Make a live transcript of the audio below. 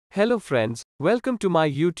Hello friends, welcome to my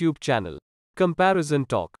YouTube channel, Comparison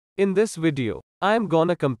Talk. In this video, I am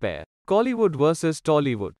gonna compare Kollywood versus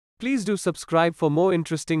Tollywood. Please do subscribe for more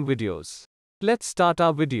interesting videos. Let's start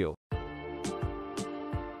our video.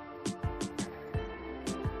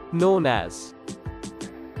 Known as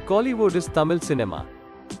Kollywood is Tamil cinema.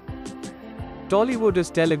 Tollywood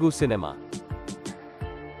is Telugu cinema.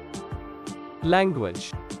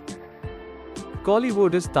 Language: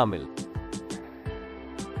 Kollywood is Tamil.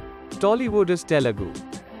 Tollywood is Telugu.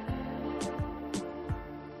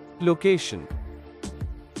 Location: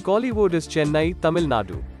 Kollywood is Chennai, Tamil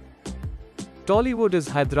Nadu. Tollywood is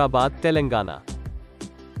Hyderabad, Telangana.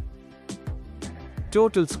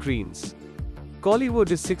 Total screens: Kollywood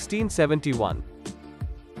is 1671.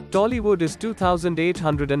 Tollywood is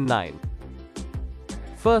 2809.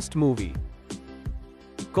 First movie: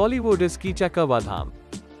 Kollywood is Kichaka Vadham.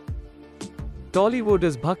 Tollywood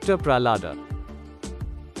is Bhakta Pralada.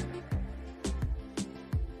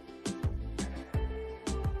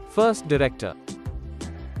 First director: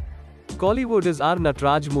 Kollywood is R.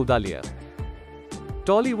 Nataraj Mudalia.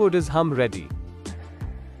 Tollywood is Hum Reddy.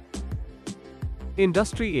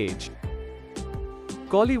 Industry age: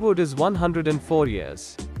 Kollywood is 104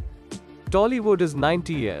 years. Tollywood is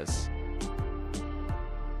 90 years.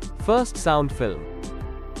 First sound film: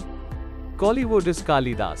 Kollywood is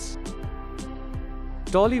Kalidas.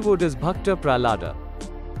 Tollywood is Bhakta Pralada.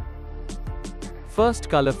 First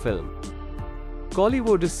color film: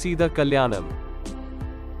 Kollywood is Sida Kalyanam.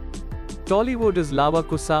 Tollywood is Lava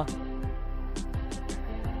Kusa.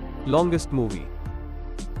 Longest movie: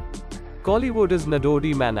 Kollywood is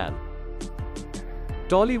Nadodi Manan.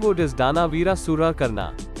 Tollywood is Dana Veera Sura Karna.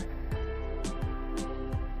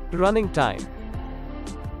 Running time: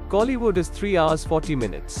 Kollywood is 3 hours 40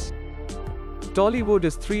 minutes.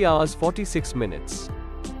 Tollywood is 3 hours 46 minutes.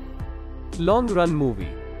 Long run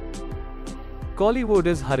movie: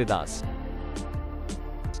 Kollywood is Haridas.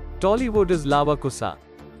 Tollywood is Lava Kusa.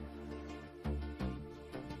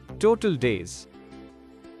 Total days: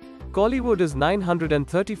 Kollywood is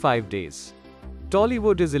 935 days.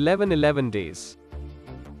 Tollywood is 1111 days.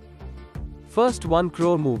 First 1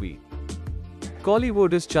 crore movie: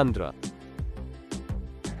 Kollywood is Chandra.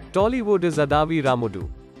 Tollywood is Adavi Ramudu.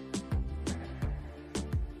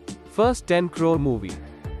 First 10 crore movie: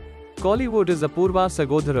 Kollywood is Apurva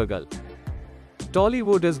Sagodharagal.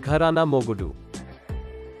 Tollywood is Gharana Mogudu.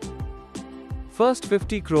 First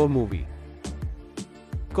 50 crore movie: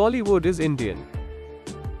 Kollywood is Indian.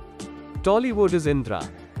 Tollywood is Indra.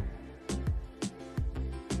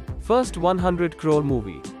 First 100 crore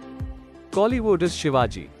movie: Kollywood is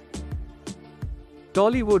Shivaji.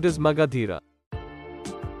 Tollywood is Magadhira.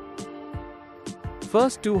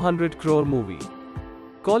 First 200 crore movie: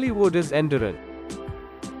 Kollywood is Endiran.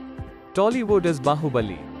 Tollywood is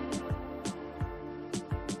Bahubali.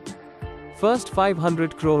 First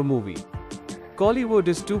 500 crore movie: Kollywood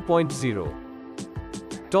is 2.0.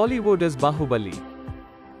 Tollywood is Bahubali.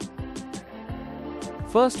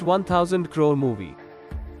 First 1000 crore movie: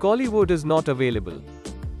 Kollywood is not available.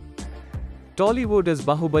 Tollywood is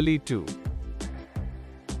Bahubali 2.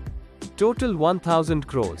 Total 1000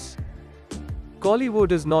 crores.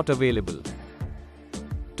 Kollywood is not available.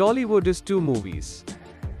 Tollywood is 2 movies.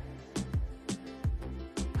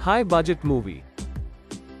 High budget movie: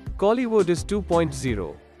 Kollywood is 2.0.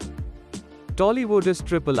 Tollywood is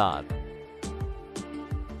RRR.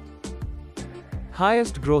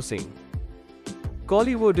 Highest grossing: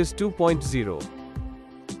 Kollywood is 2.0.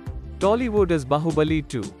 Tollywood is Bahubali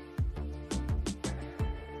 2.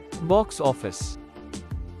 Box office: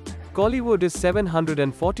 Kollywood is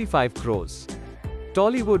 745 crores.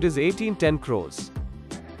 Tollywood is 1810 crores.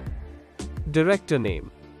 Director name: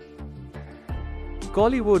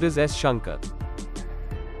 Kollywood is S. Shankar.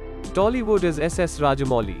 Tollywood is S.S.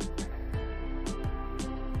 Rajamouli.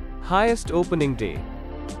 Highest opening day: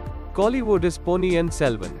 Kollywood is Ponniyin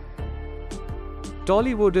Selvan.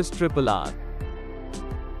 Tollywood is RRR.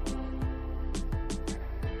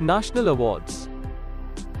 National awards: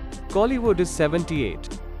 Kollywood is 78.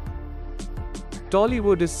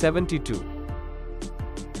 Tollywood is 72.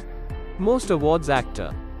 Most awards actor: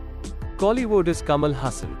 Kollywood is Kamal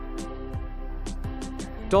Haasan.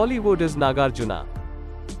 Tollywood is Nagarjuna.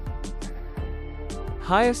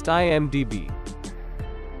 Highest IMDb: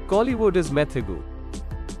 Kollywood is Methigu.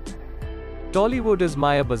 Tollywood is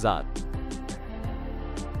Maya Bazar.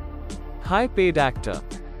 High paid actor: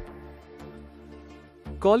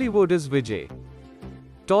 Kollywood is Vijay.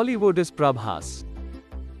 Tollywood is Prabhas.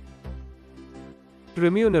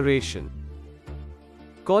 Remuneration: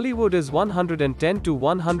 Kollywood is 110 to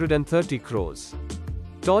 130 crores.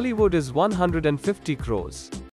 Tollywood is 150 crores.